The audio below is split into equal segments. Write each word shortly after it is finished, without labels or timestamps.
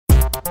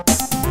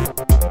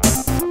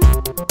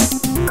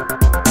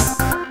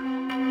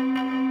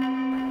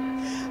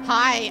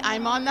Hi,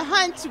 I'm on the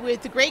hunt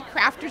with the Great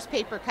Crafters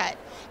Paper Cut,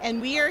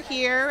 and we are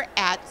here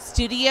at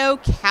Studio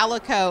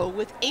Calico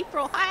with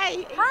April. Hi,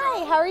 April.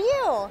 Hi, how are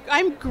you?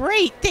 I'm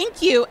great,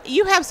 thank you.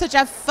 You have such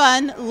a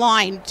fun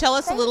line. Tell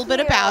us a little bit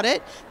about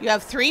it. You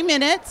have 3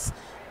 minutes.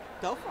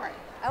 Go for it.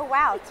 Oh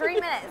wow, 3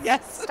 minutes.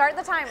 Yes. Start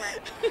the timer.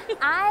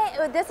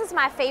 This is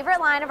my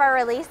favorite line of our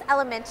release,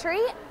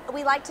 Elementary.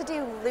 We like to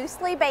do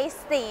loosely based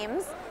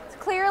themes.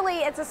 Clearly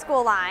it's a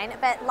school line,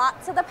 but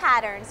lots of the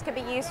patterns could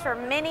be used for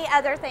many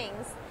other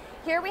things.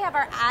 Here we have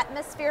our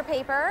atmosphere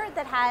paper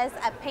that has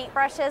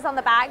paintbrushes on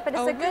the back, but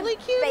it's a good really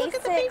cute.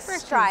 basic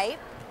stripe.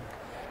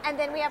 And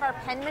then we have our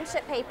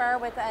penmanship paper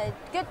with a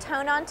good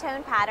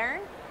tone-on-tone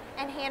pattern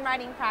and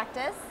handwriting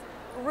practice.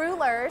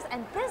 Rulers,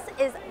 and this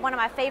is one of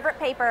my favorite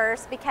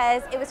papers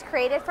because it was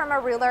created from a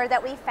ruler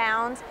that we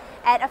found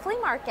at a flea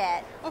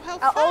market. Oh, how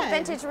fun. An old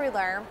vintage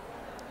ruler.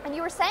 And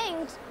you were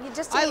saying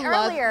just to me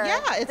earlier,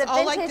 it's the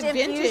all vintage like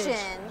the infusion.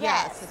 vintage.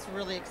 Yes, it's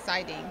really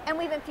exciting. And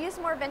we've infused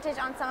more vintage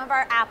on some of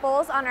our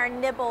apples on our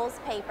nibbles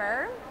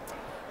paper.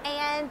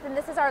 And then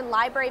this is our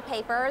library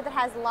paper that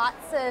has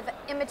lots of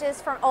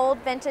images from old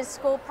vintage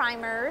school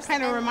primers.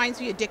 Kind of reminds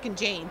me of Dick and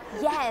Jane.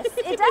 Yes,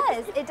 it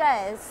does. It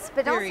does.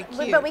 But Very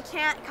cute. But we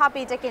can't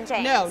copy Dick and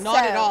Jane. No,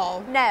 not at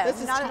all. No,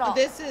 not at all.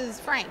 This is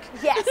Frank.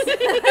 Yes.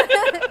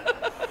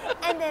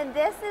 And then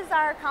this is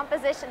our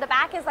composition. The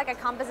back is like a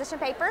composition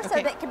paper,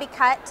 so that can be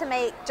cut to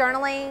make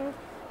journaling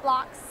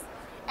blocks.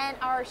 And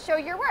our show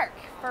your work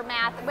for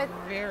math with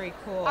very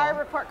cool. Our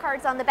report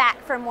cards on the back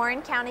from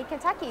Warren County,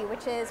 Kentucky,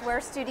 which is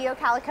where Studio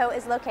Calico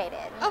is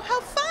located. Oh,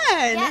 how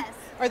fun! Yes.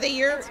 Are they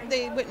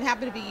they wouldn't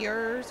happen to be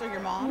yours or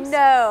your mom's?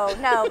 No,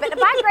 no. But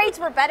my grades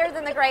were better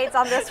than the grades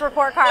on this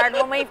report card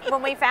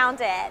when we found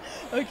it.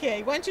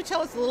 Okay. Why don't you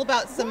tell us a little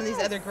about some of these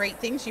other great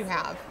things you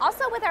have?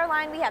 Also with our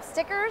line, we have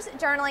stickers,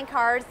 journaling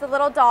cards. The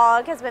little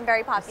dog has been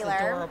very popular.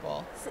 That's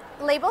adorable.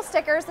 Label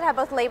stickers that have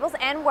both labels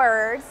and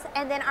words,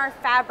 and then our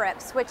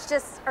fabrics, which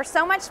just are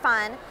so much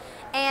fun,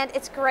 and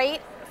it's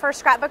great for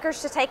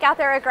scrapbookers to take out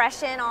their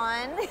aggression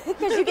on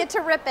because you get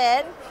to rip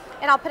it.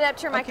 And I'll put it up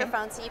to your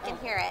microphone so you can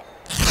hear it.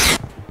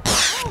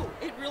 Oh,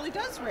 it really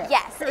does rip.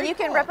 Yes, Very and you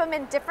can rip them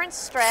in different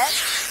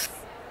strips.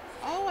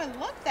 Oh, I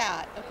love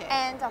that. Okay.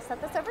 And I'll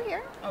set this over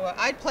here. Oh, well,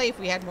 I'd play if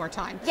we had more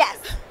time. Yes.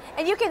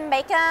 And you can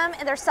make them,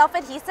 and they're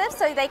self-adhesive,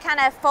 so they kind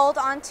of fold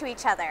onto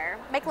each other.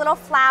 Make little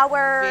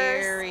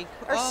flowers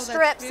or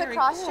strips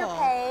across your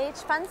page.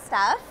 Fun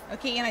stuff.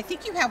 Okay, and I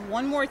think you have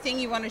one more thing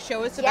you want to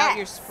show us about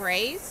your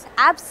sprays.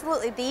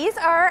 Absolutely. These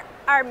are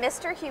our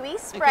Mr. Huey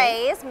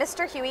sprays. Okay.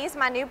 Mr. Huey is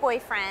my new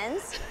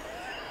boyfriend.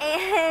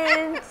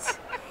 And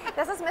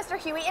this is Mr.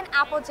 Huey and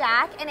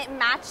Applejack, and it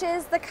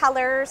matches the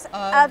colors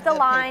of the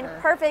line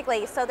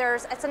perfectly. So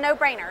it's a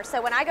no-brainer. So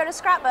when I go to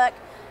scrapbook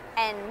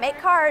and make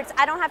cards,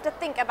 I don't have to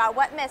think about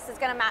what mist is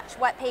going to match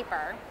what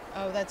paper.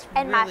 Oh, that's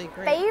really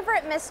great. And my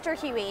favorite Mr.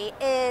 Huey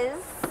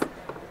is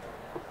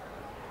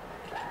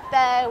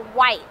the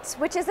white,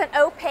 which is an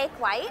opaque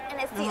white, and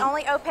it's the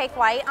only opaque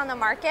white on the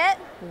market.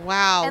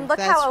 Wow, and look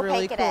that's how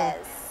really opaque cool. it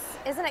is.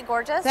 Isn't it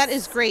gorgeous? That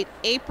is great.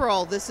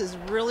 April, this is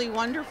really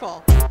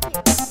wonderful.